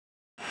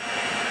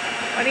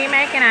What are you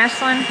making,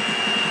 Ashlyn?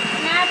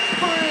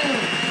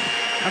 Macaroons.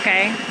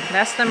 Okay,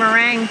 that's the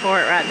meringue for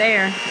it right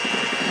there.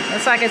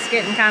 Looks like it's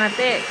getting kind of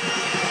thick.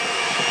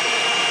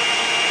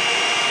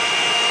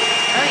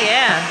 Oh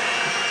yeah,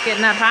 it's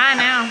getting up high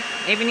now.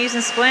 Even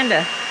using Splenda.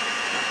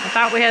 I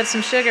thought we had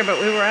some sugar, but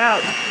we were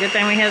out. Good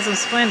thing we had some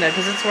Splenda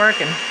because it's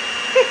working.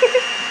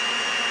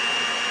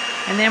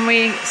 And then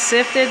we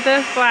sifted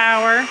the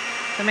flour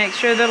to make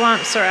sure the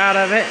lumps are out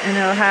of it, and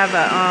it'll have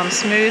a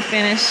smooth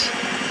finish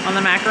on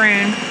the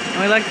macaroon.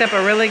 And we looked up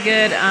a really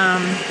good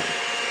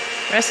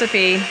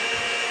recipe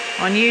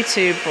on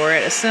YouTube for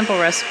it, a simple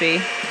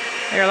recipe.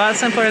 They're a lot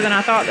simpler than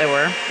I thought they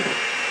were.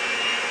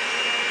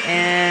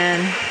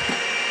 And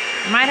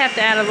I might have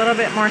to add a little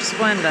bit more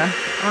Splenda.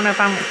 I don't know if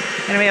I'm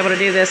going to be able to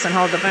do this and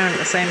hold the phone at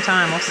the same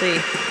time. We'll see.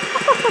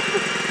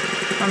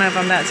 I don't know if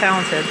I'm that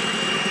talented.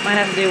 Might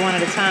have to do one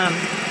at a time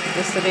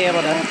just to be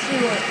able to.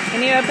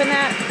 Can you open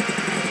that?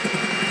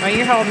 Well,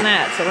 you're holding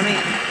that, so let me.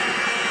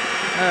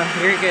 Oh,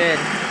 you're good.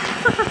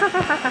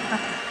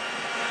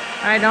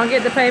 Alright, don't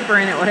get the paper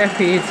in it, whatever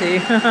you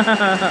do.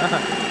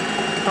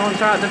 Don't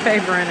drop the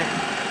paper in it.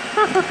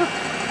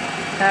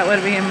 That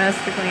would be a mess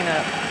to clean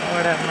up.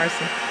 Lord have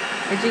mercy.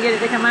 Did you get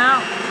it to come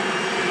out?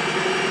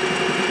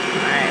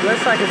 Alright,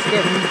 looks like it's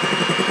getting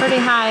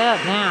pretty high up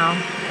now.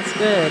 That's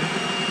good.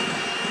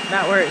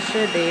 About where it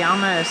should be,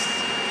 almost.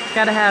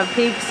 Got to have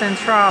peaks and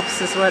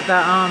troughs is what the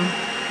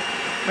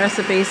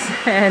recipe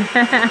said.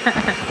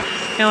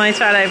 Let me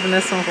try to open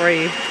this one for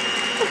you.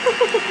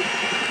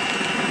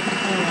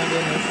 Oh my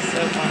goodness, it's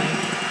so funny.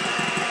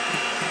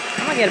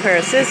 I'm gonna get a pair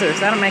of scissors.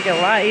 That'll make it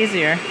a lot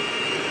easier.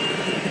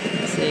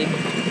 Let's see.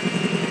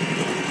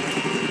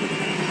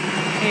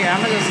 Here,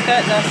 I'm gonna just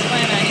cut the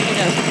Splenda.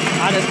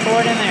 I'll just pour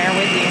it in there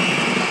with you.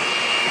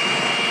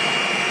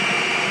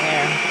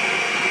 There.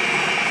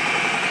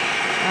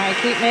 All right,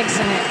 keep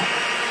mixing it.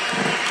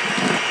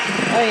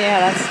 Oh yeah,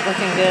 that's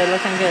looking good,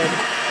 looking good.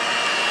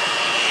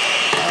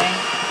 Okay.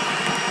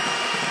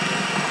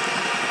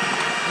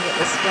 Get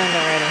the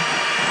Splenda ready.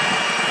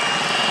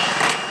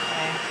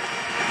 Okay.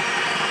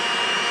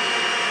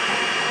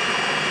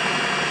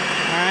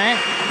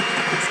 Alright,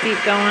 let's keep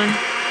going.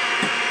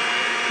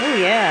 Oh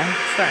yeah,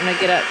 it's starting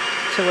to get up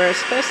to where it's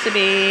supposed to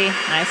be.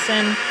 Nice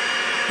and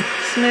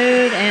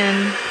smooth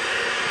and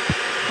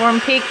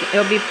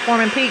it'll be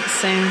forming peaks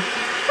soon.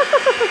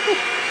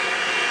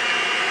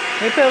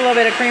 We put a little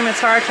bit of cream of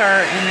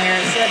tartar in there.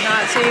 It said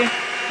not to.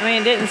 I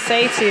mean, it didn't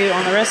say to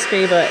on the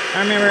recipe, but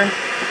I remember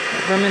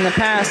from in the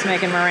past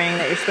making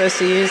meringue that you're supposed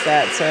to use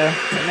that, so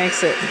it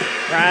makes it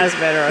rise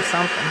better or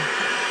something.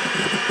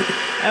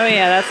 Oh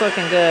yeah, that's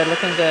looking good,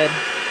 looking good.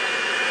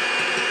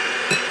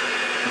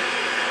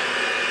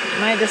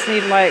 Might just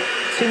need like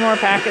 2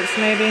 more packets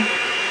maybe.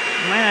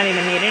 Might not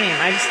even need any.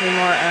 Might just need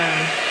more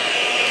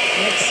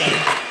mixing.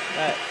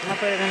 But I'll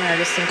put it in there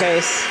just in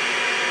case.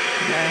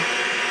 Okay.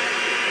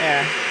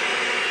 There.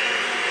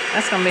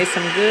 That's going to be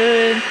some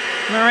good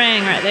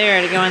meringue right there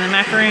to go in the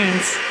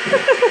macaroons.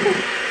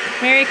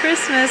 Merry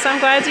Christmas. I'm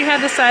glad you had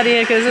this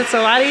idea because it's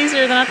a lot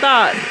easier than I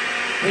thought.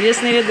 We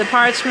just needed the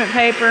parchment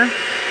paper,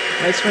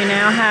 which we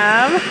now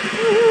have.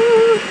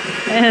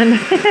 And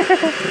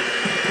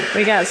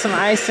we got some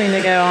icing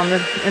to go on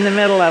in the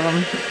middle of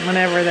them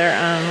whenever they're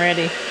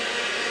ready.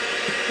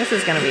 This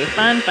is going to be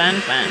fun, fun,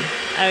 fun.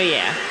 Oh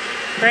yeah.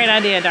 Great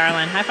idea,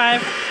 darling. High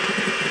five.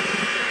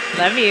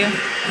 Love you.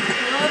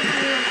 Love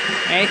you.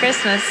 Merry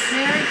Christmas.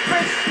 Merry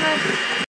Christmas.